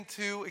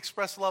to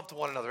express love to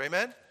one another.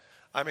 Amen?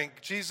 I mean,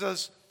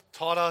 Jesus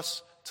taught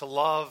us to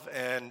love,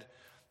 and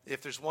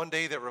if there's one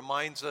day that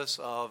reminds us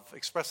of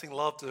expressing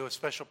love to a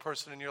special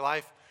person in your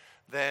life,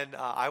 then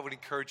I would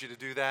encourage you to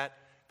do that,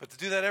 but to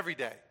do that every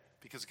day,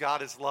 because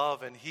God is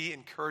love, and He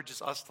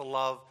encourages us to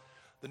love.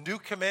 The new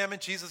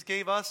commandment Jesus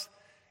gave us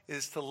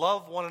is to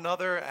love one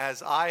another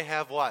as I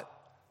have what?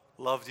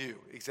 Loved you.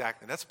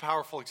 Exactly. And that's a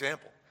powerful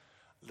example.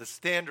 The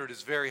standard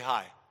is very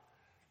high,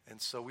 and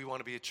so we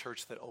want to be a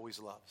church that always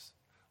loves,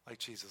 like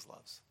Jesus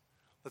loves.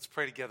 Let's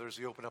pray together as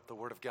we open up the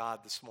Word of God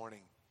this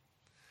morning.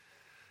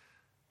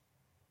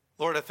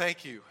 Lord, I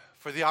thank you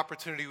for the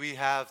opportunity we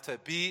have to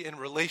be in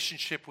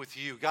relationship with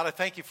you. God, I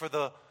thank you for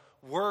the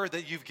word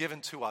that you've given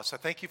to us. I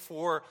thank you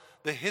for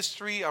the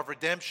history of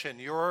redemption,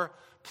 your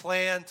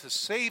plan to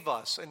save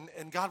us.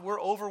 And God, we're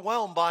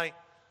overwhelmed by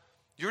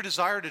your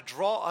desire to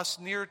draw us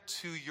near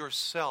to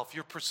yourself.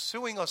 You're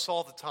pursuing us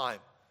all the time.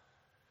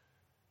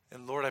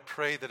 And Lord, I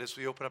pray that as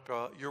we open up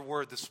your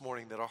word this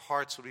morning, that our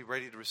hearts will be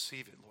ready to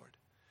receive it, Lord.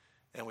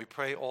 And we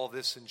pray all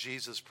this in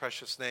Jesus'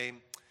 precious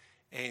name.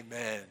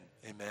 Amen.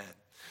 Amen.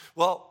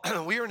 Well,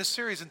 we are in a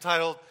series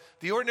entitled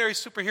The Ordinary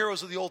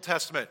Superheroes of the Old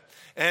Testament.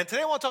 And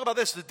today I want to talk about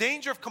this, the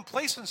danger of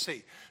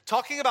complacency,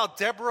 talking about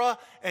Deborah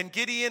and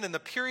Gideon and the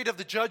period of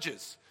the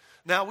judges.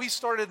 Now, we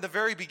started in the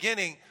very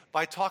beginning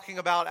by talking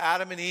about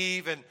Adam and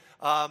Eve and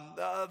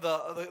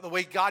the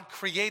way God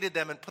created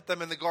them and put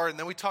them in the garden.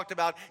 Then we talked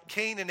about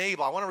Cain and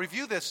Abel. I want to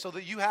review this so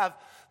that you have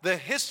the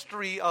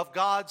history of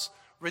God's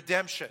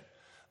redemption.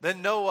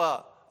 Then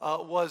Noah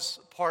was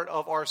part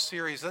of our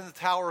series. Then the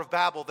Tower of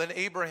Babel. Then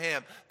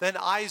Abraham. Then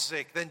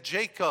Isaac. Then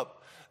Jacob.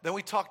 Then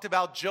we talked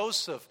about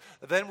Joseph.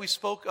 Then we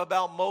spoke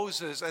about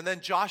Moses. And then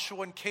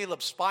Joshua and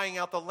Caleb spying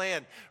out the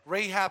land.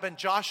 Rahab and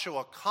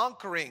Joshua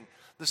conquering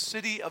the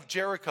city of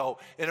Jericho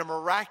in a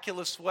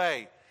miraculous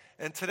way.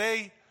 And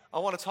today I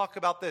want to talk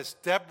about this,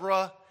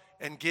 Deborah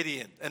and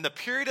Gideon. And the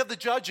period of the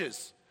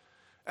judges.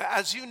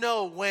 As you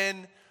know,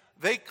 when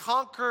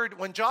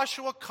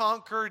Joshua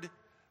conquered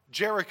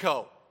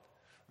Jericho,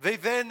 they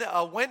then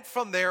went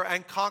from there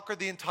and conquered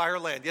the entire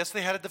land. Yes,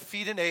 they had to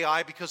defeat an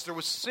Ai because there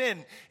was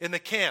sin in the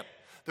camp.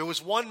 There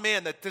was one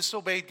man that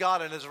disobeyed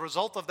God, and as a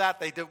result of that,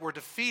 they were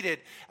defeated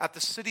at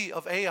the city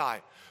of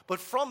Ai. But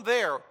from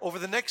there, over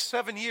the next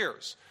 7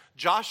 years,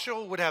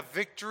 Joshua would have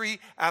victory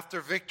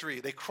after victory.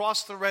 They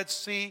crossed the Red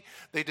Sea.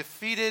 They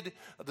defeated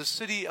the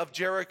city of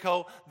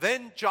Jericho.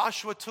 Then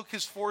Joshua took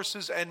his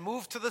forces and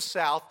moved to the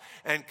south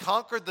and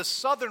conquered the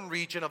southern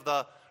region of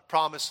the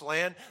Promised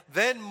Land,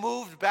 then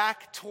moved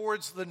back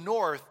towards the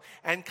north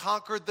and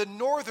conquered the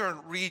northern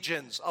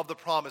regions of the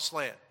Promised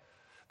Land.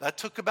 That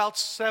took about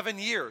 7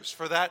 years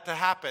for that to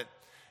happen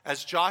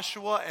as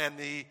Joshua and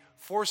the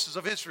forces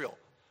of Israel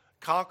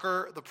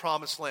conquer the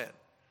Promised Land.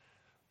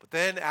 But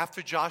then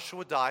after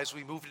Joshua dies,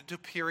 we move into a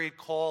period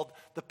called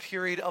the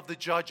period of the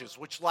Judges,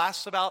 which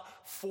lasts about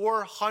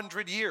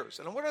 400 years.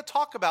 And we're going to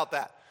talk about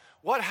that.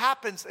 What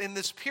happens in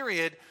this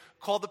period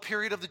called the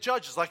period of the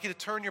Judges? I'd like you to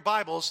turn your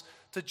Bibles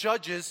to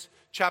Judges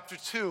chapter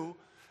 2,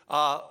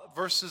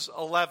 verses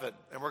 11.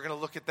 And we're going to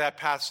look at that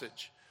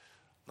passage.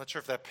 I'm not sure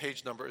if that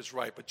page number is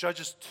right, but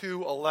Judges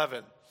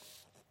 2:11.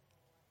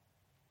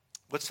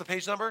 What's the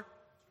page number?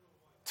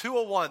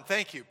 201.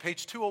 Thank you.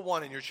 Page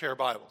 201 in your chair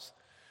Bibles.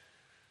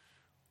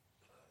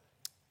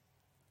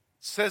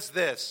 It says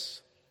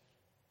this,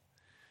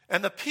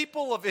 "And the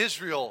people of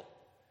Israel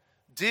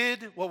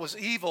did what was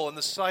evil in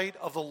the sight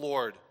of the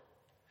Lord,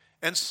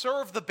 and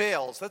served the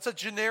Baals." That's a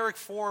generic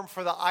form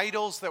for the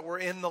idols that were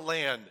in the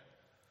land.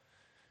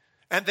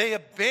 "And they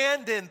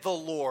abandoned the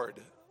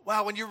Lord."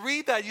 Wow, when you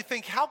read that, you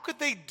think, how could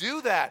they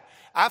do that?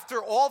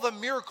 After all the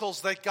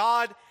miracles that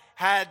God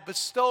had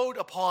bestowed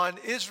upon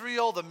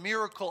Israel, the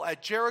miracle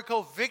at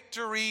Jericho,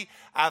 victory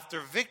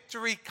after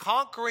victory,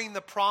 conquering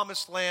the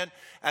Promised Land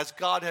as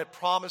God had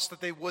promised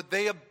that they would,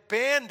 they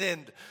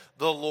abandoned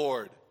the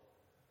Lord,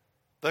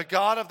 the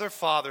God of their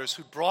fathers,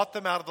 who brought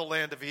them out of the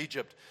land of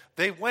Egypt.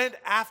 They went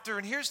after,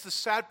 and here's the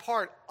sad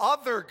part,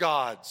 other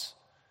gods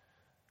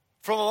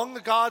from among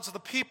the gods of the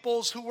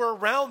peoples who were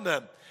around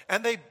them,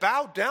 and they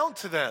bowed down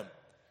to them.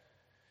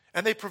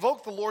 And they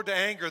provoked the Lord to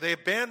anger. They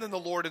abandoned the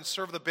Lord and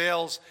served the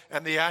Baals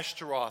and the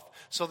Ashtaroth.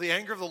 So the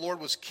anger of the Lord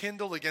was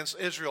kindled against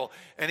Israel,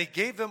 and he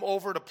gave them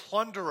over to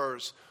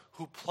plunderers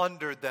who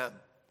plundered them.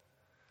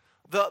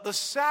 The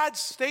sad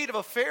state of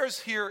affairs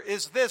here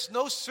is this: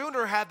 no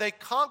sooner had they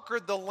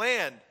conquered the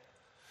land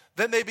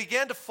than they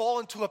began to fall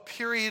into a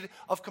period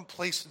of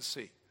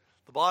complacency.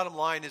 The bottom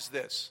line is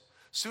this: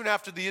 soon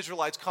after the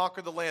Israelites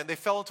conquered the land, they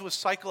fell into a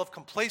cycle of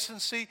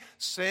complacency,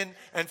 sin,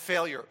 and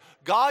failure.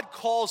 God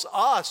calls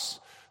us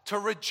to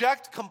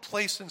reject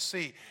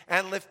complacency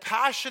and live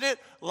passionate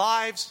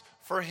lives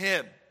for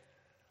Him.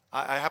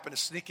 I happened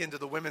to sneak into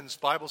the women's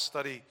Bible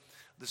study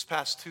this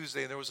past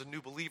Tuesday, and there was a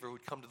new believer who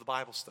had come to the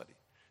Bible study.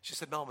 She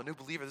said, "Mel, I'm a new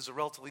believer. This is a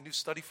relatively new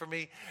study for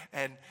me."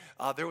 And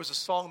there was a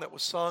song that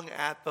was sung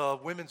at the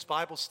women's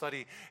Bible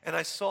study, and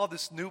I saw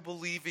this new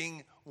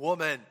believing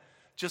woman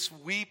just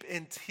weep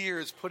in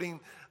tears,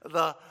 putting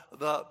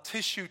the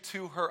tissue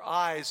to her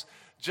eyes,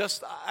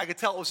 I could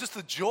tell it was just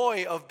the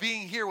joy of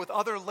being here with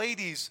other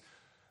ladies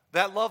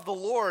that love the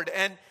Lord.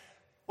 And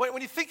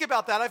when you think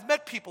about that, I've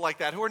met people like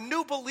that who are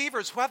new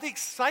believers, who have the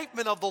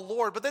excitement of the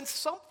Lord, but then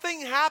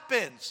something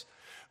happens.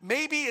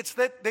 Maybe it's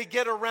that they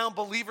get around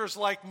believers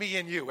like me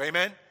and you,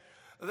 amen?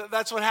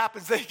 That's what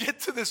happens. They get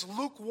to this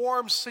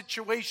lukewarm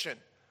situation.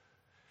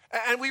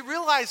 And we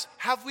realize,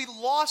 have we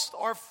lost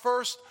our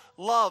first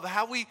love?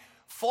 Have we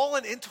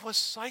fallen into a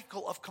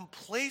cycle of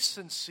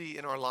complacency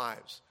in our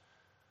lives?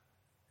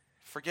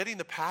 Forgetting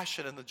the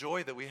passion and the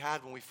joy that we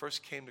had when we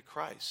first came to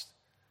Christ.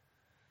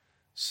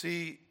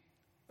 See,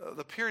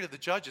 the period of the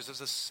Judges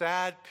is a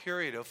sad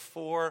period of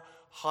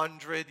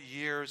 400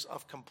 years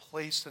of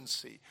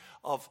complacency,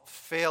 of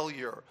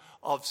failure,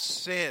 of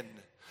sin,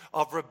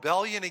 of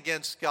rebellion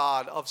against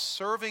God, of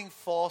serving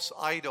false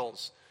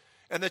idols.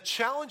 And the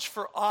challenge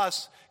for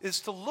us is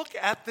to look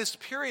at this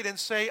period and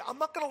say, I'm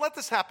not going to let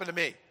this happen to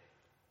me.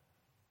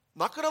 I'm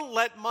not going to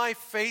let my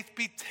faith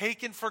be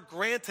taken for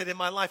granted in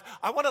my life.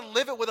 I want to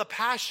live it with a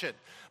passion.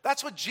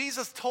 That's what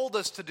Jesus told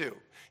us to do.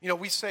 You know,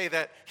 we say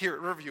that here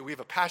at Riverview, we have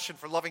a passion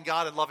for loving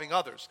God and loving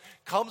others.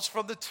 Comes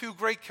from the two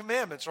great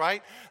commandments,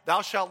 right?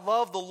 Thou shalt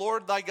love the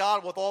Lord thy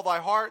God with all thy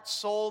heart,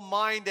 soul,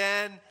 mind,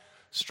 and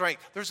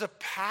strength. There's a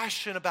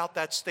passion about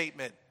that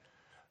statement.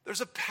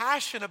 There's a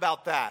passion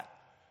about that.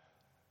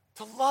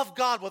 To love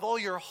God with all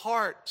your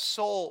heart,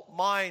 soul,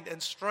 mind,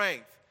 and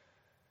strength.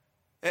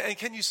 And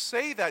can you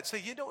say that? Say,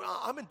 you know,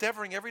 I'm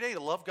endeavoring every day to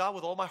love God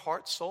with all my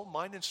heart, soul,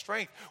 mind, and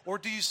strength. Or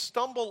do you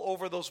stumble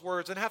over those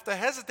words and have to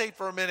hesitate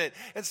for a minute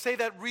and say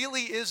that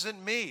really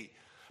isn't me?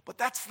 But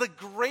that's the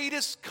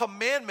greatest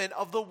commandment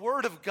of the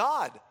Word of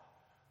God.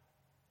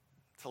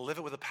 To live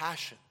it with a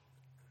passion.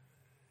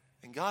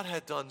 And God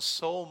had done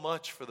so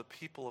much for the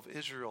people of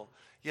Israel,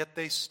 yet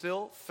they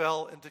still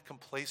fell into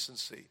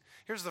complacency.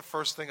 Here's the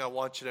first thing I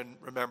want you to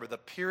remember. The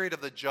period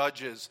of the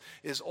Judges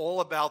is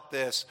all about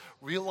this,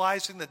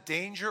 realizing the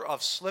danger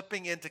of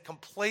slipping into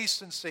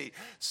complacency.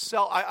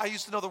 I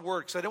used another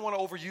word because I didn't want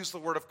to overuse the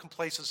word of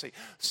complacency.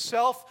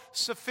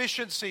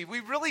 Self-sufficiency.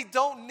 We really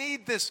don't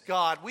need this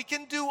God. We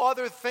can do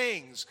other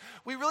things.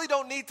 We really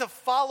don't need to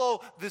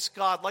follow this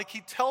God like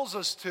He tells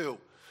us to.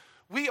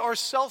 We are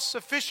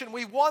self-sufficient.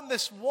 We won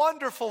this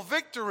wonderful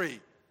victory.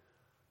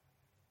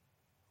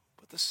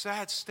 But the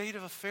sad state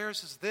of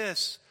affairs is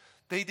this.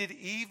 They did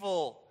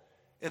evil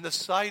in the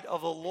sight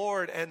of the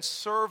Lord and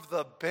served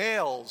the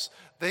Baals.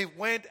 They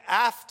went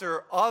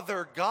after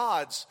other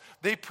gods.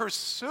 They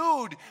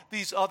pursued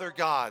these other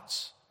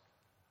gods.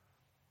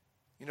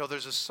 You know,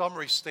 there's a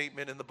summary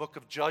statement in the book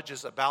of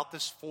Judges about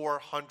this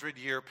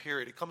 400-year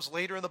period. It comes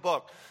later in the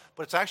book,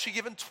 but it's actually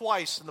given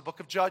twice in the book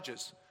of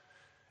Judges.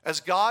 As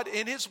God,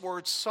 in His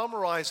Word,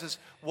 summarizes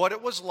what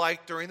it was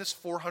like during this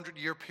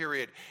 400-year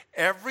period.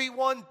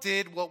 Everyone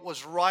did what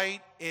was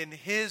right in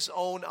his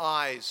own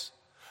eyes.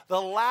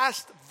 The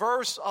last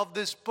verse of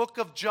this book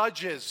of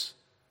Judges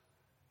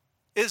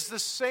is the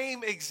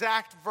same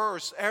exact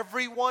verse.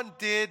 Everyone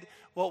did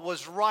what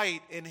was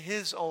right in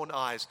his own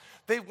eyes.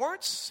 They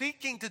weren't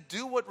seeking to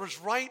do what was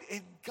right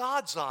in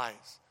God's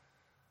eyes.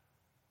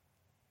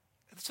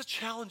 And it's a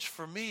challenge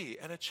for me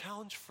and a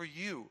challenge for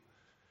you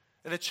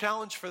and a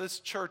challenge for this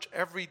church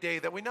every day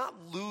that we not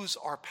lose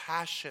our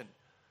passion.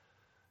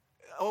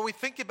 When we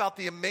think about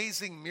the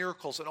amazing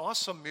miracles and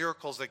awesome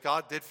miracles that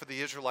God did for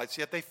the Israelites,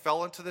 yet they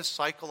fell into this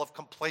cycle of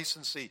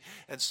complacency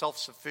and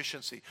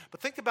self-sufficiency.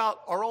 But think about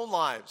our own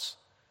lives,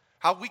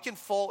 how we can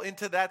fall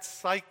into that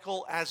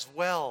cycle as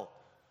well.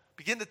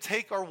 Begin to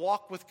take our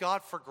walk with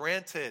God for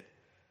granted.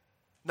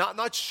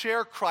 Not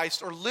share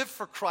Christ or live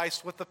for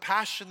Christ with the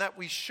passion that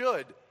we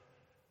should.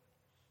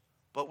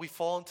 But we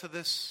fall into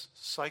this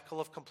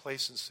cycle of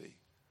complacency.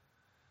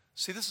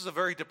 See, this is a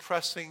very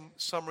depressing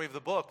summary of the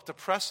book.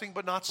 Depressing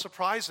but not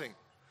surprising.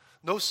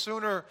 No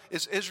sooner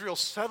is Israel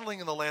settling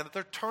in the land that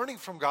they're turning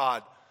from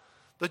God.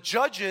 The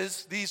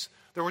judges,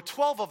 there were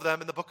 12 of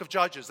them in the book of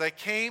Judges. They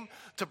came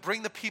to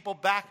bring the people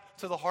back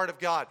to the heart of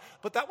God.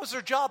 But that was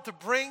their job, to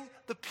bring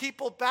the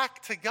people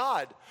back to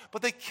God.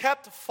 But they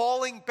kept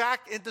falling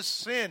back into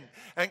sin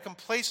and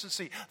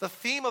complacency. The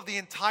theme of the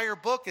entire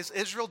book is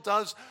Israel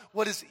does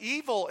what is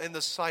evil in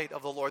the sight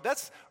of the Lord.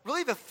 That's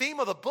really the theme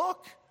of the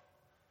book.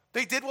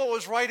 They did what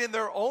was right in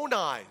their own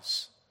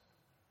eyes.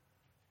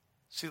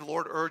 See, the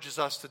Lord urges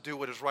us to do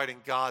what is right in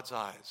God's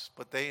eyes,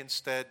 but they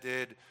instead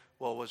did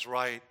what was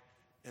right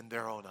in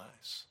their own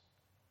eyes.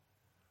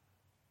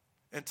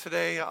 And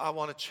today I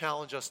want to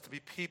challenge us to be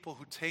people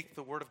who take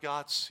the Word of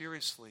God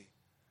seriously,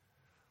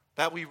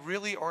 that we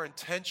really are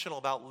intentional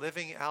about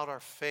living out our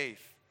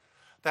faith,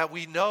 that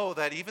we know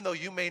that even though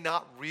you may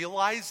not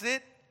realize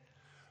it,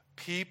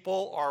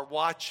 people are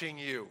watching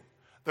you.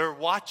 They're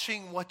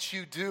watching what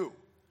you do.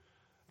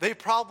 They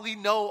probably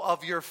know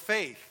of your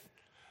faith.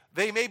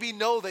 They maybe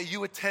know that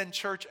you attend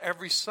church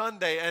every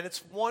Sunday, and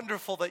it's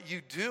wonderful that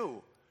you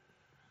do.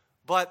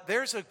 But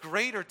there's a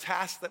greater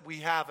task that we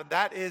have, and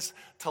that is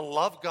to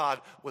love God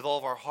with all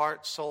of our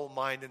heart, soul,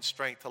 mind, and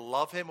strength, to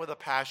love Him with a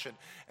passion,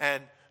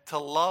 and to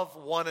love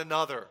one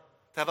another,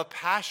 to have a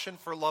passion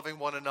for loving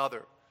one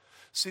another.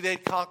 See,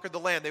 they'd conquered the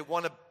land. They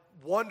won a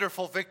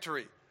wonderful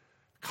victory,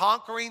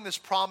 conquering this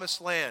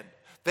promised land.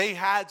 They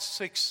had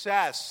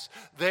success.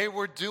 They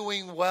were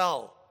doing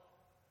well.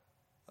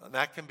 And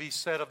that can be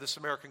said of this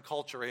American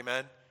culture,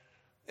 amen?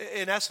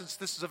 In essence,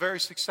 this is a very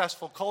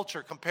successful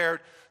culture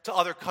compared to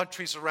other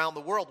countries around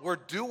the world. We're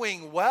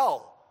doing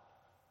well.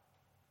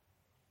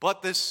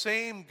 But this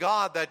same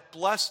God that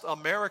blessed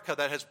America,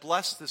 that has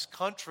blessed this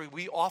country,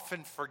 we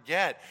often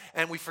forget.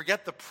 And we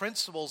forget the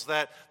principles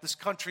that this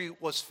country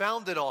was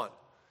founded on.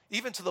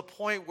 Even to the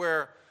point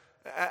where,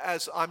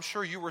 as I'm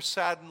sure you were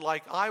saddened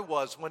like I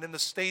was, when in the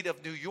state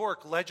of New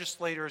York,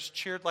 legislators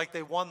cheered like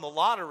they won the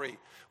lottery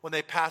when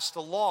they passed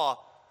a law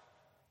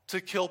to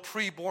kill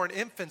preborn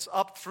infants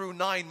up through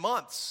 9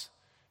 months.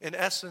 In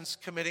essence,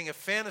 committing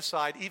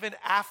infanticide. Even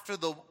after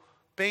the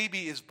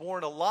baby is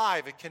born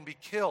alive, it can be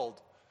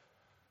killed.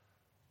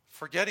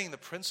 Forgetting the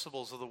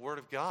principles of the Word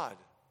of God.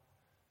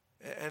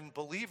 And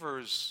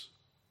believers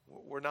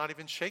were not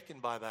even shaken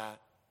by that.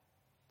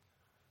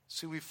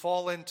 See, we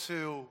fall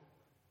into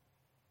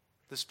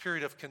this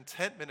period of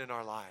contentment in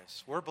our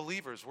lives. We're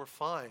believers, we're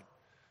fine.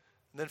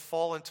 And then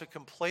fall into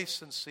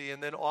complacency,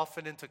 and then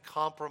often into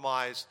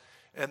compromise,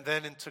 and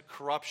then into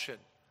corruption.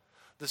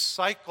 The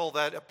cycle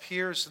that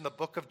appears in the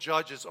book of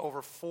Judges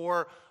over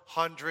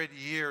 400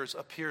 years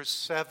appears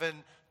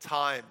 7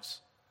 times.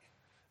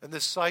 And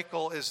this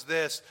cycle is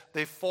this: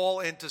 they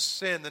fall into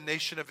sin, the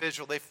nation of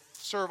Israel. They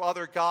serve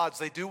other gods.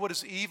 They do what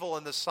is evil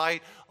in the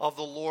sight of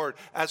the Lord.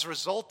 As a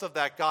result of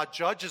that, God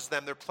judges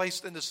them. They're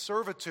placed into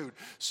servitude,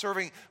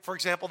 serving, for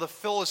example, the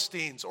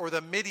Philistines or the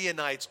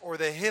Midianites or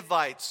the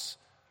Hivites,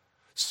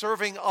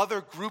 serving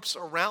other groups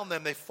around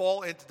them. They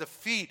fall into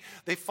defeat.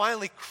 They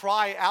finally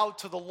cry out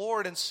to the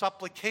Lord in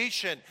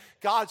supplication,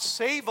 God,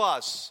 save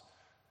us.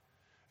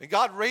 And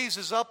God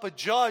raises up a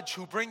judge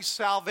who brings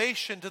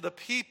salvation to the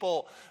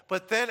people.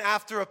 But then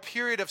after a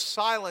period of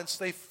silence,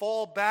 they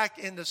fall back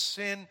into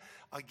sin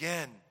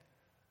again.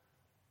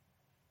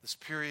 This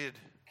period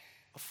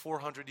of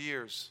 400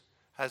 years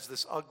has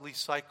this ugly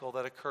cycle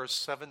that occurs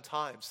 7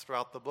 times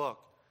throughout the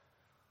book.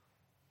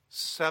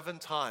 7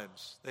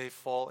 times they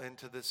fall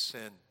into this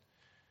sin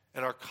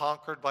and are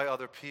conquered by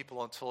other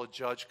people until a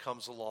judge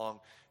comes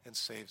along and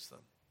saves them.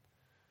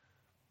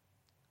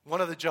 One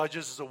of the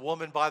judges is a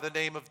woman by the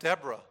name of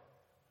Deborah.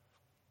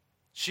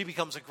 She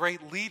becomes a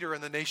great leader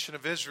in the nation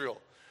of Israel.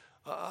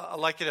 I'd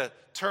like you to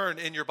turn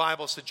in your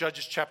Bibles to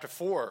Judges chapter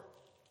 4.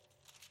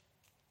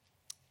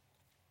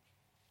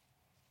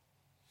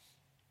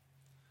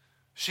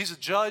 She's a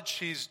judge.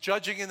 She's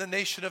judging in the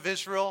nation of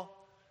Israel.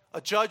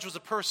 A judge was a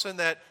person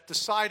that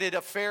decided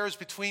affairs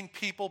between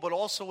people, but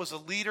also was a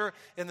leader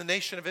in the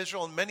nation of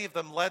Israel, and many of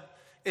them led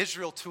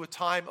Israel to a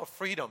time of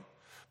freedom.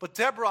 But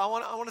Deborah, I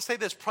want to say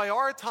this: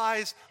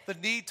 prioritize the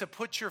need to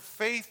put your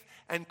faith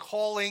and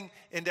calling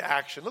into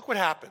action. Look what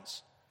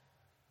happens.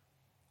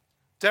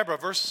 Deborah,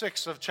 verse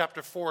 6 of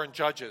chapter 4 in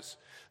Judges.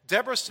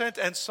 Deborah sent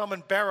and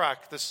summoned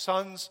Barak, the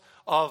sons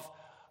of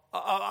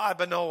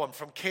Abinoam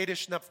from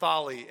Kadesh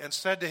Naphtali, and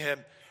said to him,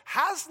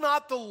 has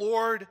not the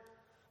Lord,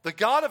 the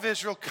God of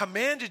Israel,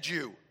 commanded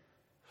you,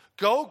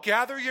 go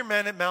gather your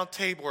men at Mount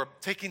Tabor,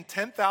 taking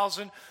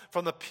 10,000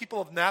 from the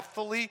people of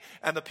Naphtali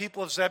and the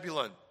people of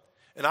Zebulun.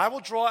 And I will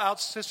draw out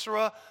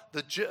Sisera,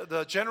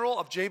 the general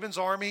of Jabin's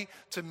army,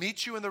 to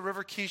meet you in the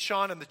river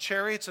Kishon and the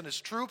chariots and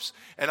his troops,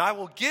 and I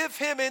will give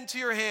him into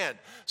your hand.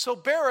 So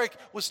Barak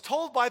was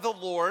told by the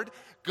Lord,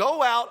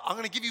 go out, I'm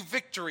going to give you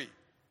victory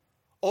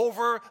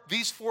over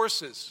these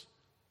forces.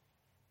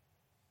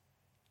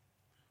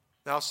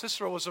 Now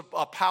Sisera was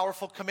a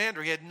powerful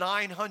commander. He had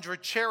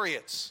 900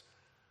 chariots.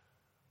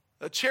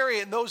 A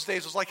chariot in those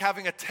days was like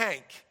having a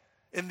tank.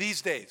 In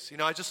these days, you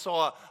know, I just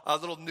saw a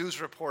little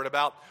news report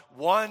about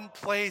one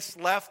place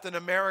left in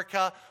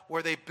America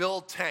where they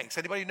build tanks.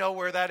 Anybody know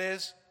where that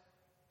is?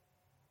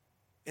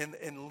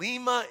 In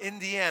Lima,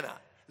 Indiana,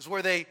 is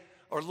where they,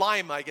 or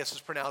Lima, I guess is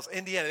pronounced,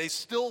 Indiana. They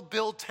still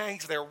build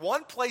tanks there.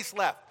 One place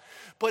left.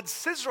 But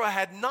Sisera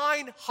had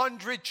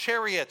 900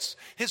 chariots.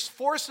 His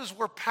forces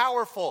were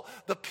powerful.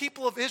 The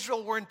people of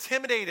Israel were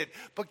intimidated.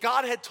 But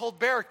God had told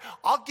Barak,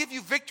 I'll give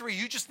you victory.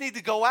 You just need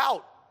to go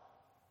out.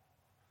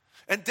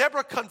 And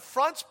Deborah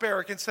confronts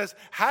Barak and says,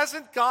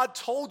 hasn't God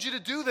told you to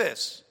do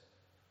this?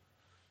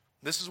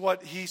 This is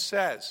what he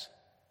says.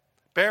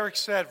 Barak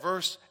said,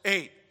 verse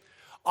 8,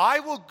 I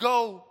will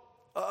go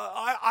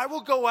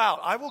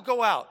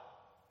out.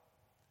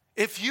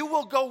 If you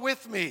will go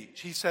with me,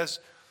 he says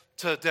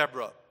to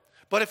Deborah.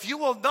 But if you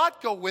will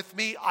not go with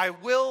me, I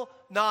will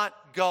not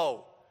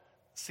go.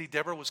 See,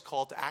 Deborah was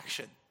called to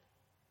action.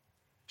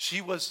 She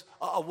was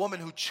a woman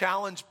who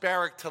challenged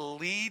Barak to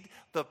lead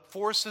the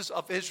forces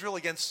of Israel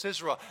against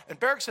Sisera. And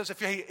Barak says,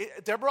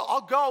 Deborah,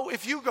 I'll go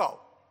if you go.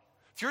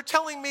 If you're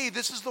telling me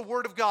this is the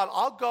word of God,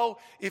 I'll go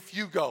if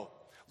you go.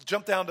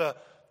 Jump down to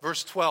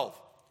verse 12.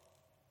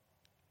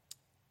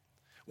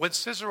 When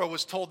Sisera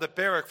was told that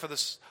Barak, for the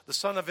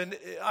son of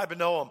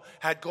Abinoam,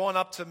 had gone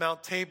up to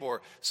Mount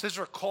Tabor,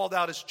 Sisera called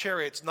out his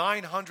chariots,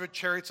 900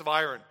 chariots of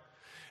iron,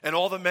 and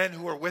all the men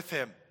who were with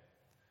him,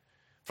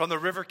 from the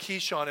river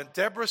Kishon. And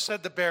Deborah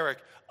said to Barak,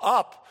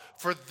 up,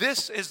 For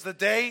this is the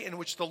day in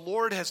which the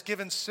Lord has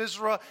given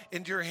Sisera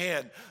into your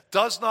hand.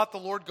 Does not the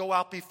Lord go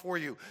out before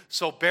you?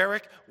 So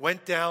Barak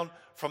went down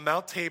from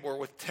Mount Tabor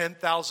with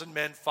 10,000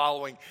 men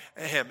following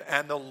him.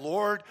 And the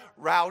Lord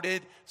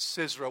routed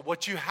Sisera.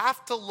 What you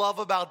have to love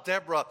about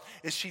Deborah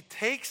is she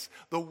takes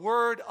the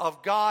word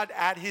of God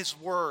at his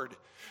word.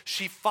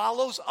 She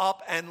follows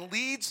up and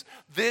leads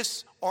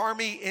this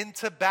army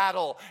into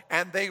battle.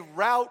 And they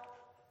rout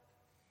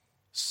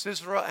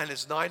Sisera and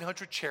his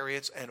 900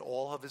 chariots and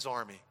all of his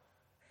army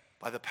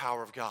by the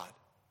power of God.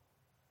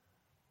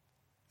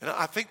 And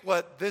I think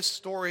what this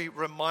story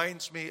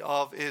reminds me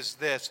of is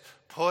this: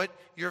 put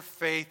your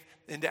faith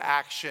into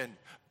action.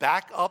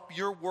 Back up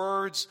your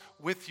words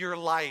with your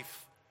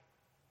life.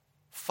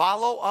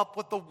 Follow up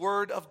what the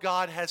Word of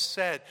God has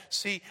said.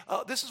 See,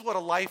 this is what a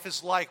life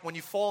is like when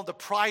you fall into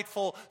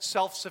prideful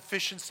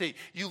self-sufficiency.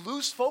 You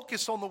lose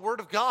focus on the Word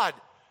of God.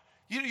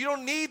 You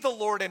don't need the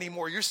Lord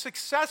anymore. You're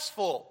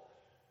successful.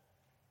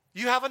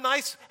 You have a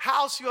nice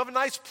house. You have a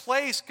nice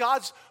place.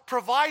 God's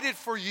provided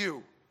for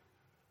you.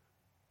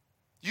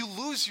 You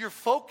lose your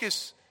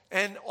focus,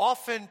 and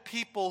often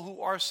people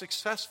who are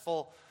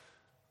successful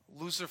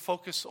lose their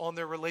focus on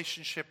their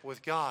relationship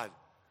with God.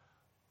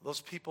 Those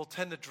people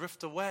tend to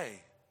drift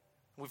away.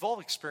 We've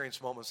all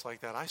experienced moments like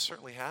that. I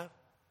certainly have.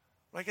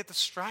 When I get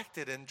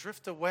distracted and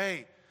drift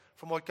away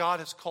from what God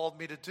has called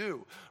me to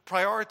do,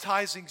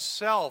 prioritizing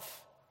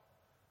self.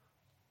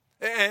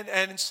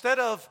 And instead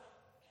of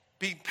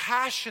being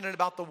passionate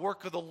about the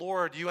work of the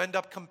Lord, you end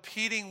up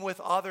competing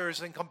with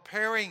others and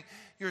comparing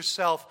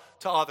yourself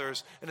to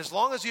others. And as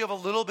long as you have a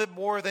little bit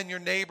more than your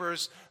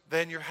neighbors,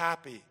 then you're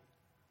happy.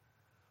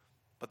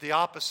 But the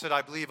opposite,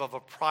 I believe, of a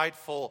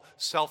prideful,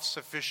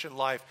 self-sufficient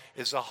life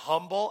is a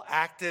humble,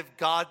 active,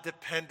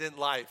 God-dependent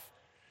life.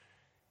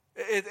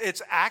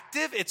 It's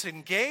active, it's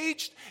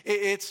engaged,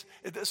 it's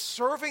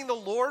serving the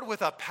Lord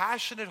with a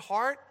passionate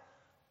heart,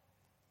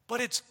 but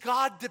it's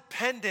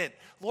God-dependent.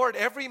 Lord,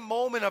 every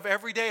moment of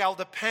every day I'll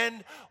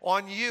depend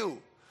on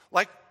you.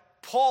 Like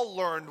Paul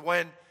learned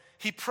when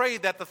he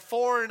prayed that the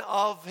thorn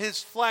of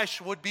his flesh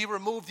would be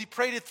removed. He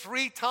prayed it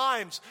 3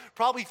 times,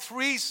 probably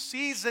 3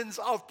 seasons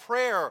of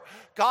prayer.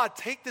 God,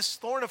 take this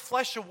thorn of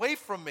flesh away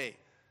from me.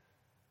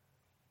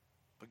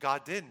 But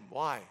God didn't.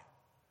 Why?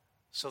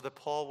 So that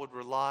Paul would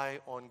rely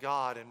on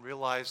God and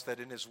realize that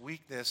in his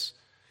weakness,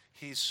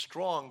 he's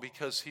strong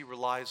because he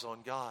relies on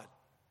God.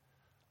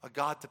 A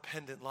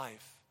God-dependent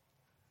life.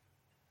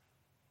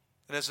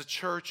 And as a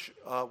church,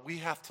 we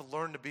have to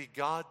learn to be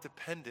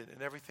God-dependent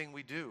in everything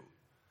we do.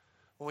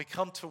 When we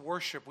come to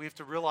worship, we have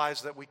to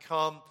realize that we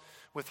come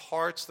with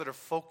hearts that are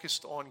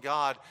focused on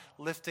God,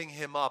 lifting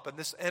Him up. And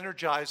this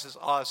energizes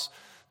us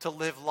to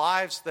live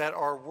lives that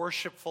are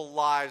worshipful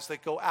lives,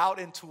 that go out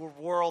into a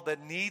world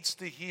that needs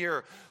to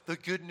hear the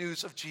good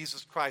news of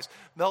Jesus Christ.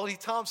 Melody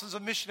Thompson's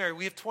a missionary.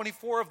 We have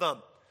 24 of them.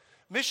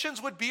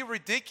 Missions would be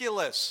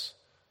ridiculous.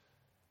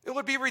 It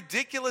would be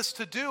ridiculous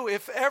to do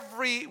if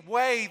every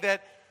way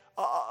that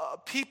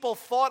people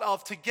thought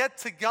of to get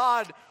to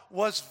God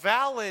was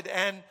valid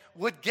and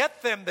would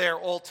get them there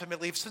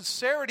ultimately. If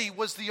sincerity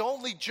was the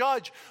only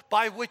judge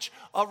by which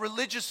a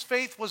religious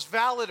faith was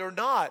valid or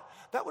not,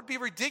 that would be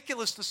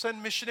ridiculous to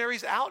send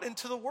missionaries out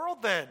into the world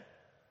then.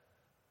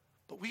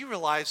 But we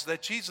realize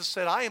that Jesus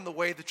said, I am the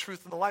way, the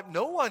truth, and the life.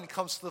 No one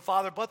comes to the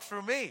Father but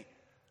through me.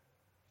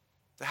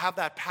 To have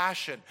that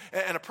passion.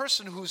 And a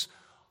person who's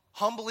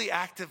humbly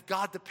active,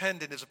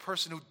 God-dependent is a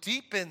person who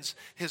deepens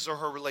his or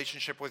her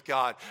relationship with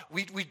God.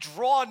 We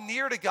draw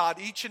near to God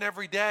each and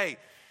every day.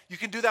 You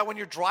can do that when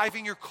you're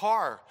driving your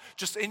car.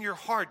 Just in your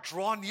heart,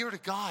 draw near to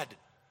God.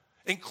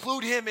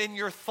 Include Him in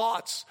your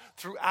thoughts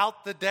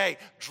throughout the day.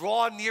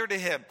 Draw near to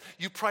Him.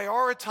 You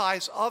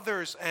prioritize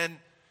others, and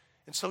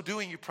in so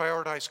doing, you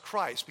prioritize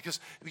Christ. Because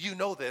you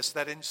know this,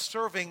 that in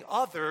serving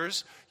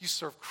others, you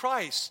serve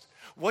Christ.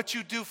 What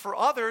you do for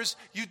others,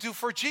 you do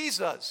for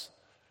Jesus.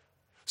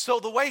 So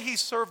the way He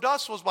served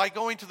us was by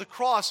going to the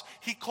cross.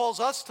 He calls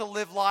us to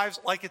live lives,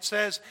 like it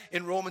says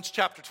in Romans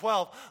chapter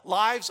 12,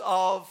 lives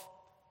of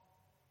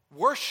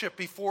worship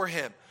before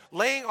Him,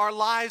 laying our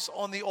lives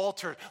on the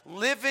altar,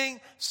 living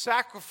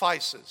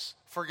sacrifices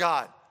for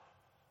God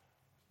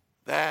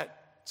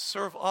that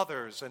serve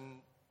others. And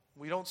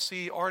we don't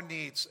see our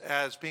needs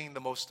as being the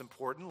most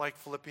important, like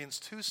Philippians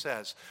 2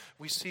 says.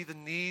 We see the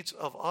needs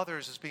of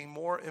others as being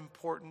more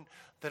important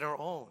than our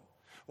own.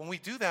 When we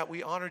do that,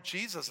 we honor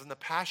Jesus and the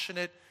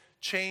passionate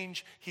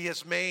change He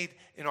has made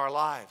in our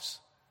lives.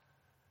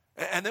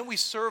 And then we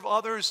serve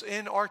others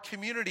in our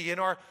community, in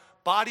our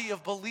body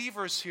of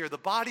believers here, the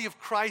body of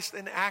Christ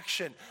in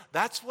action.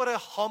 That's what a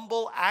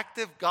humble,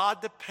 active,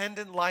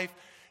 God-dependent life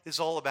is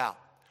all about.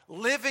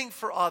 Living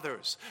for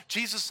others.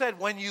 Jesus said,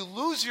 when you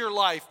lose your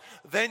life,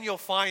 then you'll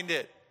find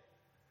it.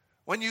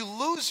 When you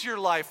lose your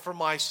life for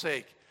my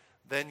sake,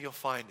 then you'll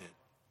find it.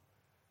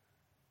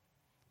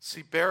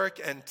 See,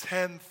 Barak and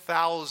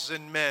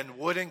 10,000 men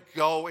wouldn't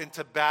go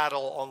into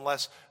battle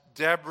unless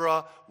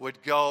Deborah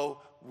would go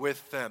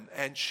with them.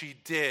 And she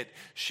did.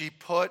 She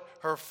put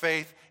her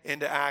faith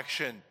into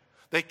action.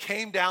 They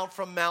came down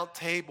from Mount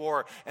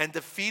Tabor and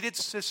defeated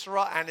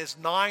Sisera and his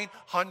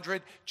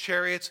 900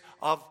 chariots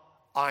of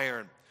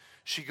iron.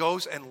 She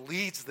goes and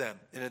leads them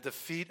in a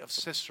defeat of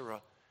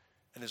Sisera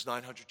and his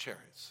 900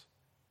 chariots.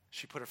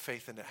 She put her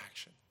faith into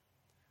action.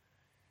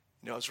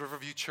 You know, as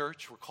Riverview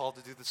Church, we're called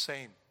to do the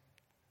same.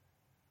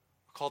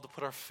 We're called to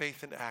put our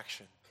faith into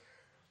action,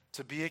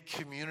 to be a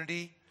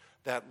community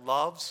that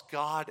loves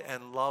God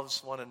and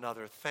loves one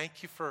another.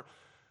 Thank you for,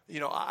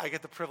 I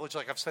get the privilege,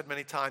 like I've said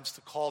many times,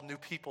 to call new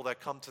people that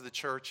come to the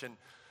church and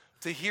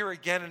to hear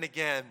again and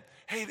again,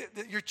 hey,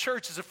 your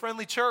church is a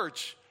friendly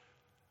church.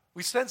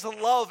 We sense the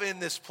love in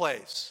this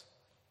place.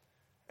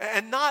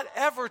 And not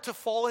ever to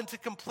fall into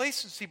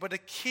complacency, but to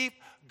keep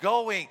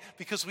going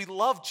because we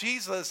love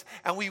Jesus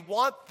and we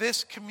want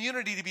this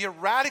community to be a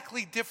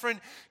radically different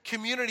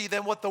community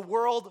than what the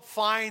world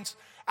finds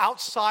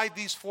outside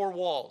these four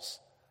walls.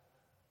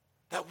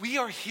 That we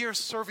are here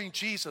serving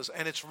Jesus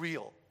and it's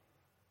real.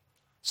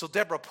 So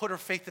Deborah put her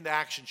faith into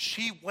action.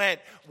 She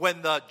went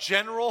when the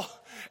general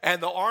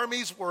and the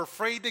armies were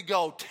afraid to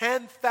go.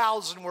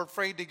 10,000 were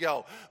afraid to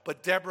go.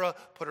 But Deborah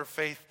put her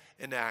faith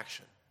into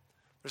action.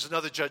 There's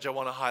another judge I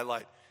want to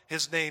highlight.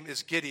 His name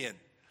is Gideon.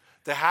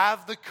 To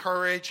have the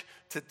courage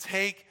to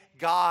take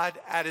God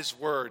at his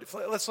word.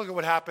 Let's look at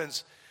what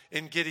happens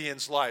in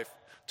Gideon's life.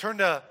 Turn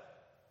to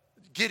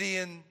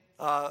Gideon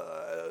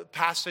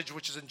passage,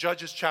 which is in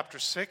Judges chapter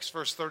 6,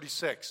 verse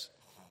 36.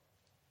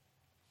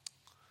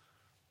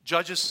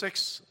 Judges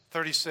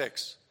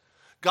 6:36.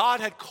 God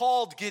had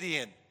called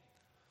Gideon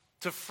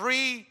to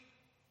free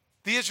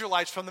the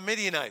Israelites from the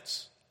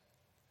Midianites.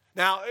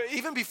 Now,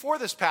 even before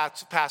this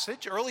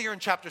passage, earlier in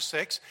chapter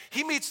 6,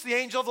 he meets the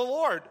angel of the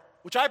Lord,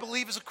 which I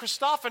believe is a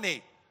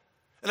Christophany,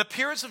 an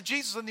appearance of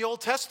Jesus in the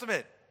Old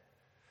Testament.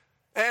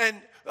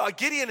 And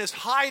Gideon is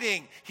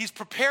hiding. He's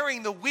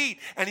preparing the wheat,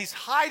 and he's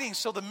hiding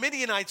so the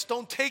Midianites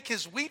don't take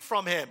his wheat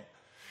from him.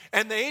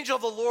 And the angel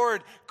of the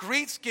Lord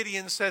greets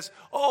Gideon and says,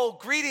 "Oh,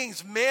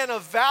 greetings, man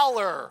of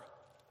valor."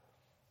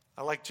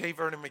 I like J.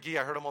 Vernon McGee.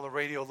 I heard him on the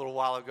radio a little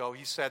while ago.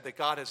 He said that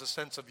God has a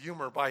sense of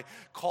humor by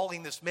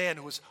calling this man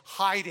who is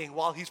hiding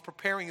while he's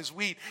preparing his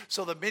wheat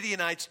so the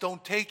Midianites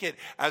don't take it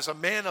as a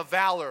man of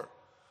valor.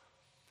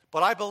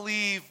 But I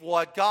believe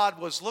what God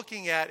was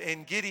looking at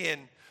in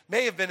Gideon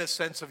may have been a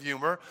sense of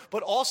humor,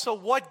 but also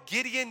what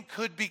Gideon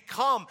could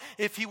become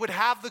if he would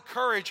have the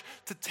courage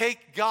to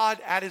take God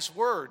at his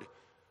word.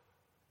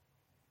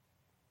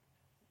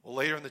 Well,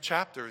 later in the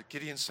chapter,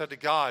 Gideon said to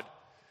God,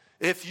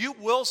 "If you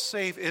will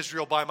save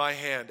Israel by my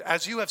hand,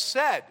 as you have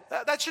said,"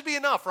 that should be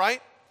enough,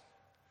 right?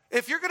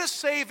 If you're going to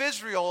save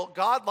Israel,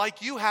 God,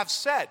 like you have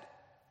said,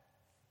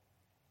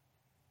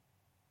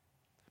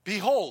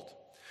 "Behold,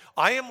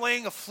 I am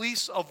laying a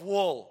fleece of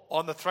wool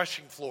on the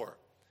threshing floor.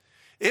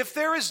 If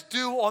there is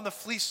dew on the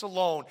fleece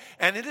alone,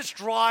 and it is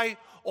dry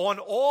on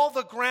all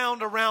the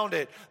ground around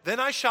it,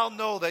 then I shall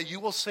know that you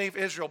will save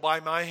Israel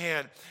by my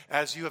hand,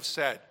 as you have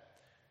said."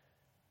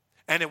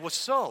 And it was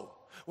so.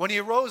 When he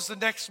arose the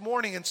next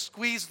morning and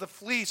squeezed the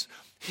fleece,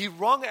 he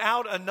wrung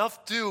out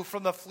enough dew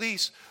from the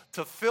fleece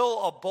to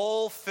fill a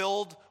bowl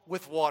filled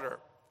with water.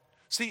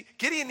 See,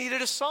 Gideon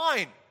needed a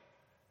sign.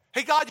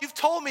 Hey, God, you've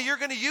told me you're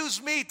going to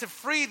use me to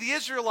free the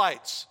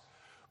Israelites.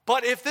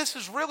 But if this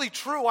is really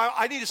true,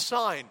 I need a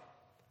sign.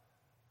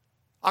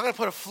 I'm going to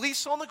put a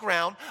fleece on the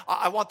ground.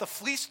 I want the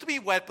fleece to be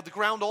wet, but the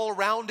ground all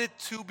around it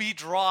to be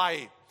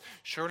dry.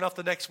 Sure enough,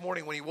 the next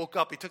morning when he woke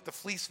up, he took the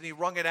fleece and he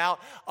wrung it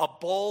out. A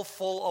bowl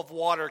full of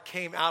water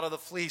came out of the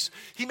fleece.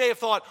 He may have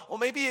thought, well,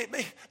 maybe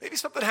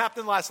something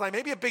happened last night.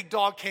 Maybe a big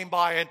dog came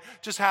by and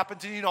just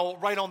happened to,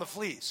 right on the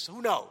fleece.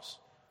 Who knows?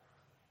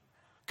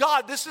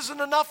 God, this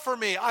isn't enough for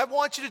me. I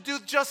want you to do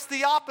just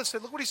the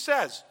opposite. Look what he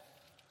says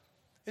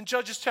in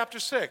Judges chapter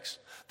 6.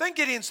 Then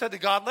Gideon said to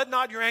God, "Let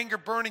not your anger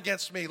burn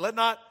against me. Let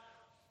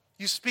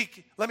me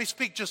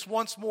speak just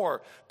once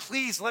more.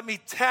 Please let me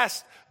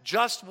test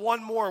just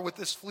one more with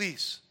this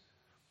fleece.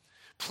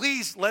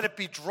 Please let it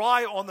be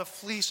dry on the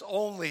fleece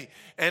only,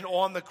 and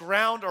on the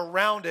ground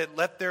around it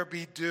let there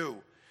be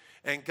dew."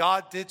 And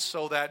God did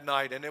so that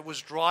night, and it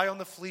was dry on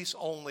the fleece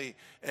only,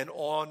 and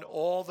on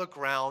all the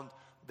ground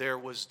there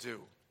was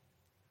dew.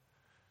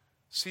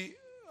 See,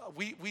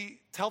 we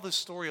tell this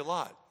story a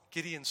lot,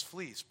 Gideon's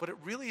fleece, but it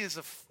really is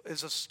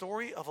a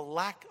story of a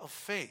lack of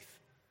faith.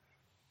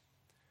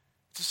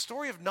 It's a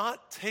story of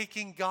not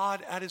taking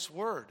God at his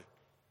word.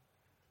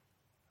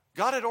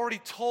 God had already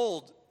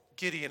told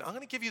Gideon, "I'm going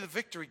to give you the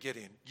victory,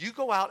 Gideon. You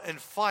go out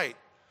and fight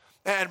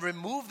and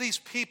remove these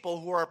people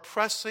who are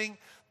oppressing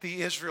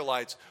the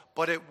Israelites."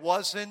 But it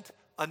wasn't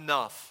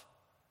enough.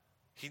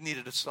 He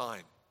needed a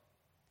sign.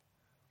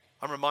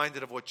 I'm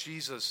reminded of what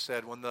Jesus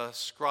said when the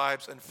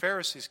scribes and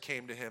Pharisees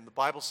came to him. The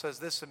Bible says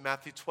this in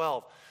Matthew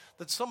 12,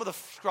 that some of the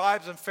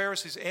scribes and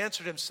Pharisees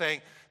answered him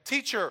saying,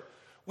 "Teacher,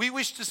 we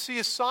wish to see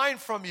a sign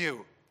from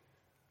you."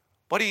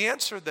 But he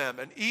answered them,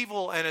 "An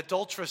evil and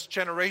adulterous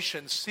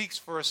generation seeks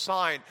for a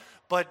sign,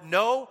 but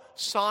no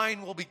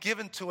sign will be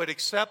given to it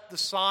except the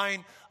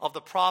sign of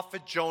the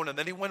prophet Jonah. And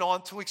then he went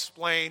on to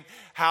explain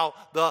how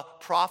the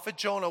prophet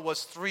Jonah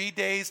was 3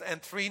 days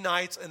and 3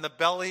 nights in the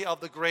belly of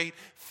the great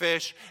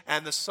fish,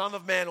 and the Son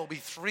of Man will be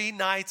 3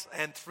 nights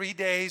and 3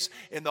 days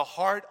in the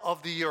heart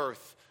of the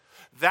earth.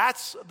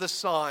 That's the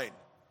sign.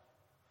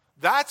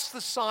 That's the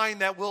sign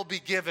that will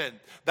be given.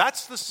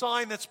 That's the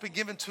sign that's been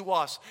given to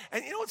us.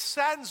 And you know what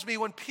saddens me?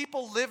 When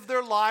people live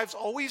their lives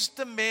always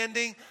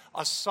demanding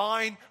a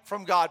sign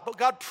from God. But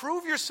God,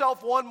 prove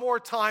yourself one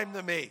more time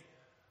to me.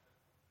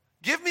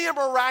 Give me a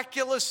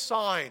miraculous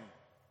sign.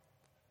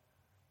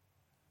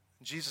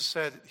 And Jesus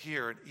said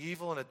here, an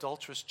evil and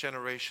adulterous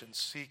generation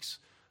seeks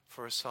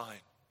for a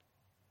sign,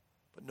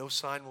 but no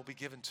sign will be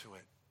given to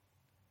it.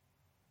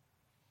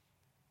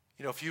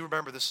 You know, if you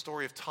remember the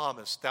story of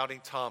Thomas,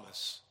 doubting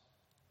Thomas.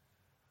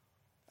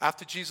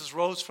 After Jesus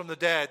rose from the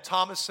dead,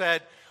 Thomas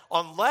said,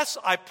 unless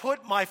I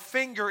put my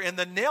finger in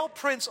the nail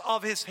prints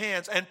of his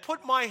hands and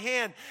put my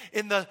hand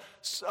in the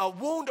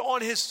wound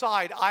on his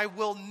side, I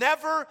will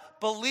never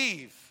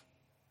believe.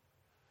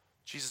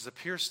 Jesus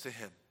appears to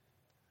him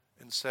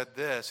and said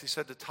this. He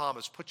said to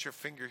Thomas, put your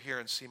finger here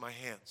and see my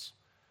hands.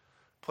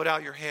 Put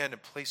out your hand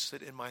and place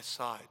it in my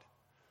side.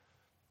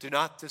 Do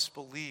not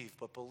disbelieve,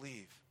 but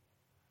believe.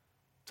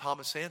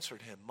 Thomas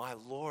answered him, my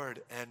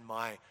Lord and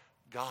my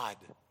God.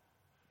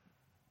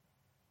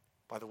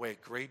 By the way,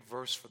 a great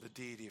verse for the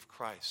deity of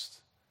Christ.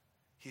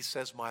 He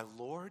says, my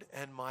Lord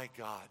and my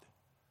God.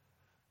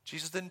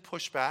 Jesus didn't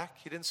push back.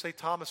 He didn't say,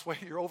 Thomas,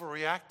 wait, you're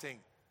overreacting.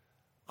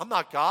 I'm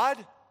not God.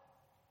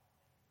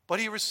 But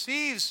he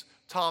receives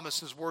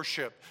Thomas's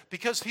worship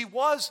because he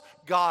was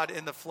God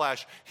in the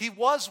flesh. He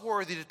was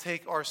worthy to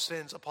take our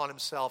sins upon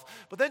himself.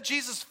 But then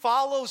Jesus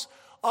follows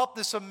up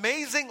this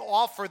amazing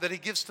offer that he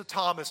gives to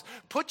Thomas.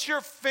 Put your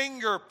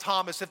finger,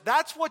 Thomas, if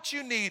that's what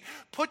you need,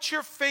 put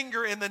your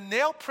finger in the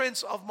nail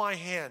prints of my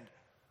hand.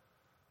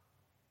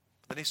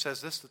 Then he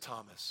says this to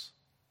Thomas.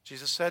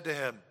 Jesus said to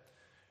him,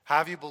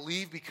 have you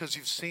believed because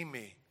you've seen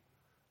me?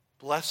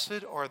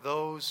 Blessed are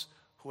those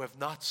who have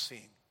not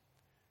seen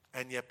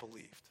and yet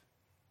believed.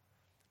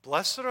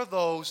 Blessed are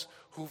those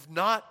who've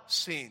not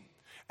seen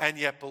and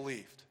yet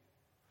believed.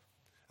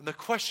 And the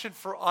question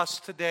for us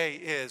today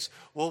is,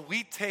 will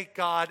we take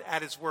God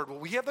at his word? Will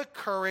we have the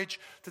courage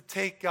to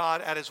take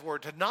God at his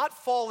word, to not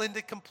fall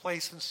into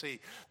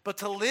complacency, but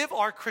to live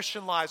our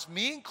Christian lives,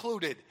 me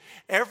included,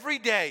 every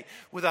day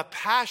with a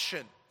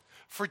passion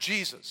for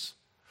Jesus,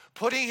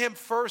 putting him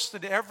first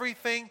in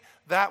everything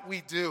that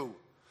we do?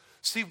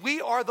 See, we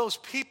are those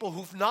people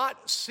who've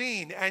not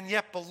seen and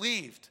yet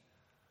believed.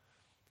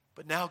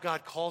 But now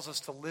God calls us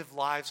to live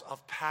lives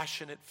of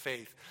passionate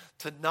faith,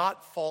 to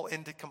not fall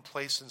into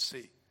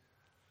complacency,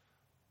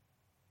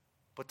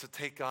 but to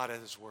take God at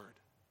his word.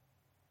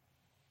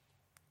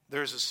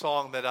 There's a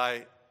song that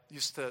I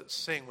used to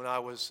sing when I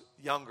was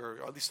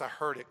younger, or at least I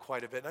heard it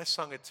quite a bit, and I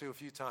sung it too a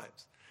few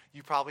times.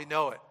 You probably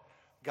know it.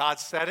 God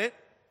said it.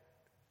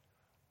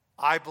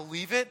 I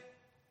believe it.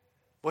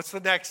 What's the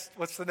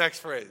next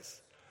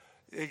phrase?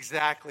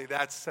 Exactly,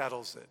 that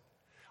settles it.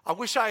 I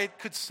wish I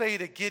could say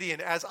to Gideon,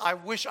 as I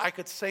wish I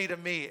could say to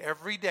me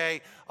every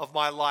day of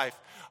my life.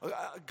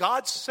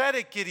 God said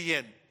it,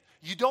 Gideon.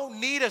 You don't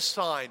need a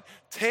sign.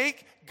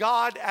 Take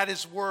God at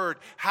his word.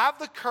 Have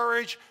the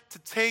courage to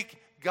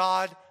take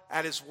God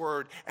at his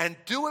word and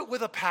do it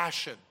with a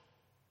passion.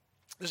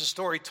 There's a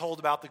story told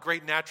about the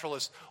great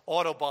naturalist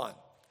Audubon.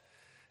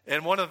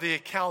 And one of the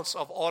accounts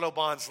of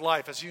Audubon's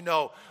life, as you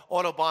know,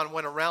 Audubon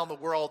went around the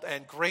world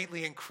and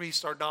greatly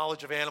increased our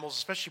knowledge of animals,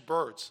 especially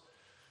birds.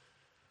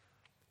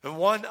 And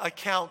one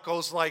account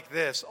goes like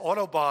this.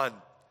 Audubon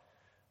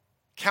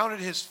counted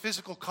his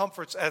physical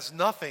comforts as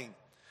nothing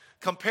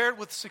compared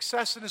with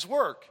success in his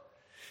work.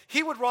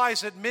 He would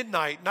rise at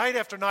midnight, night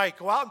after night,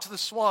 go out into the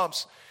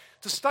swamps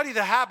to study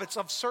the habits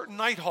of certain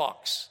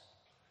nighthawks.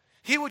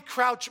 He would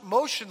crouch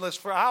motionless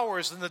for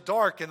hours in the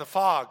dark and the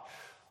fog.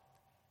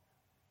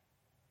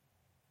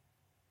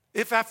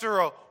 If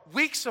after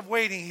weeks of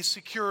waiting he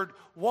secured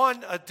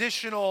one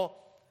additional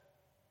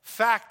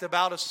fact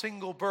about a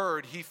single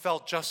bird, he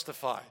felt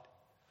justified.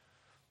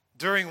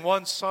 During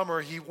one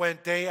summer, he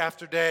went day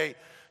after day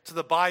to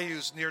the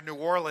bayous near New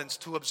Orleans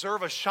to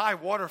observe a shy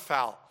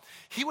waterfowl.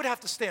 He would have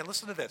to stand,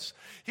 listen to this,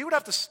 he would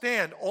have to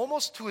stand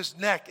almost to his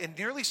neck in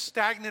nearly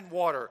stagnant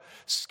water,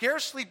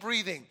 scarcely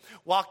breathing,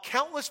 while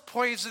countless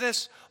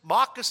poisonous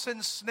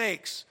moccasin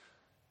snakes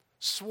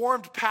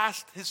swarmed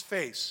past his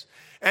face,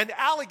 and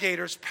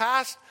alligators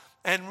passed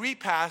and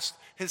repassed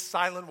his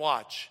silent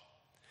watch.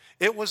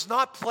 It was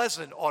not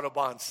pleasant,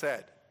 Audubon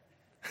said.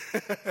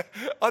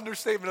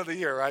 Understatement of the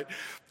year, right?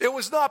 It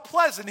was not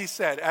pleasant, he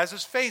said, as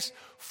his face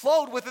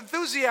flowed with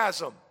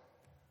enthusiasm.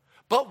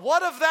 But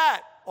what of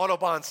that,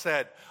 Audubon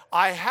said?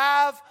 I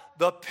have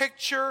the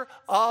picture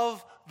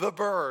of the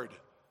bird.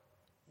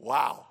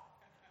 Wow.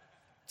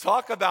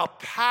 Talk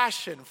about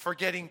passion for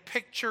getting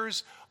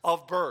pictures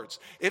of birds.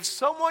 If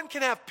someone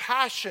can have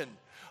passion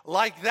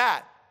like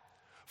that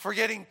for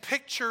getting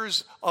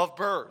pictures of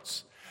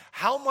birds,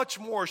 how much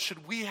more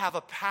should we have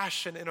a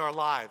passion in our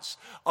lives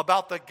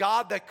about the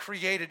God that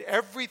created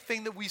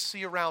everything that we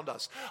see around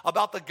us,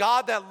 about the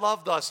God that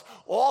loved us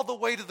all the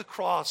way to the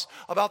cross,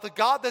 about the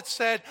God that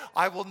said,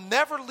 I will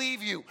never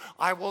leave you,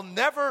 I will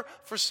never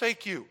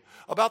forsake you,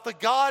 about the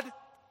God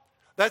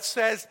that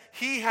says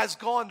he has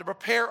gone to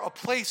prepare a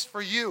place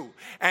for you,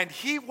 and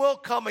he will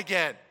come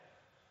again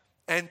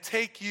and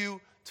take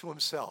you to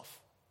himself.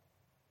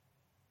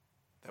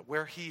 That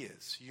where he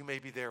is, you may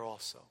be there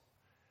also.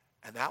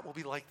 And that will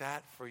be like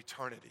that for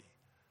eternity.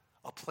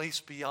 A place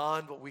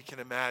beyond what we can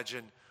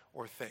imagine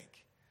or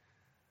think.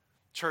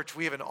 Church,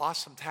 we have an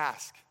awesome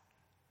task.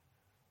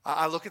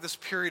 I look at this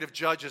period of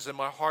Judges and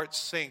my heart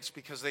sinks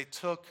because they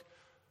took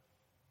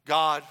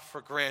God for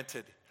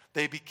granted.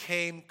 They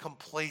became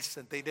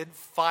complacent. They didn't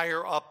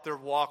fire up their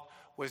walk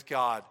with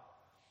God.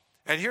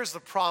 And here's the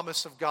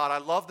promise of God. I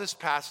love this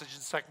passage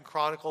in 2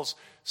 Chronicles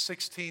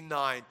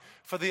 16:9.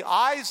 For the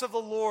eyes of the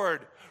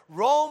Lord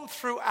roam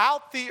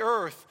throughout the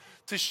earth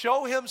to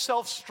show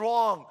himself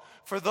strong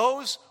for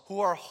those who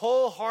are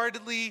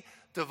wholeheartedly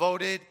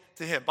devoted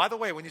to him. By the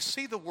way, when you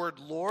see the word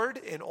Lord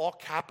in all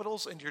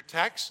capitals in your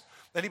text,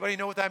 anybody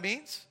know what that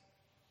means?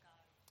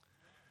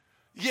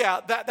 Yeah,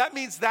 that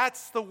means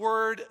that's the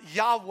word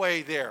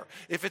Yahweh there.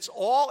 If it's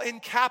all in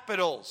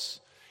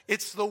capitals,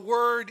 it's the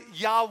word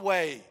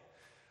Yahweh.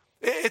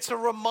 It's a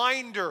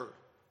reminder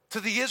to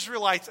the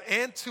Israelites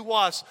and to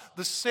us,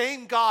 the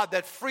same God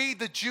that freed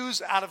the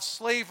Jews out of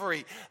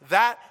slavery,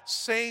 that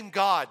same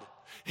God.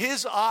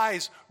 His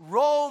eyes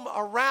roam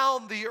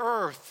around the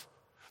earth.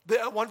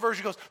 One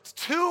version goes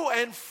to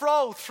and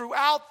fro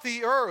throughout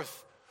the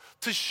earth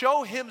to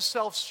show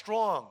himself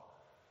strong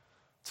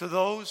to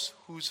those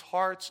whose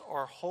hearts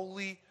are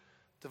wholly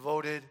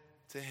devoted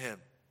to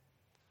him.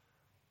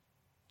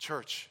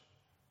 Church,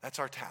 that's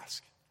our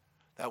task.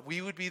 That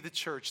we would be the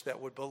church that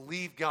would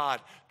believe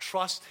God,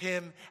 trust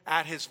him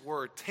at his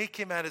word, take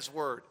him at his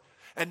word,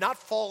 and not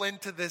fall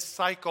into this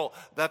cycle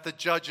that the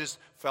judges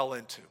fell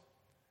into.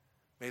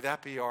 May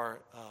that be our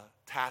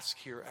task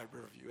here at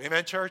Riverview.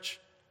 Amen, church?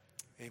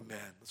 Amen.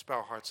 Let's bow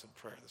our hearts in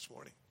prayer this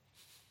morning.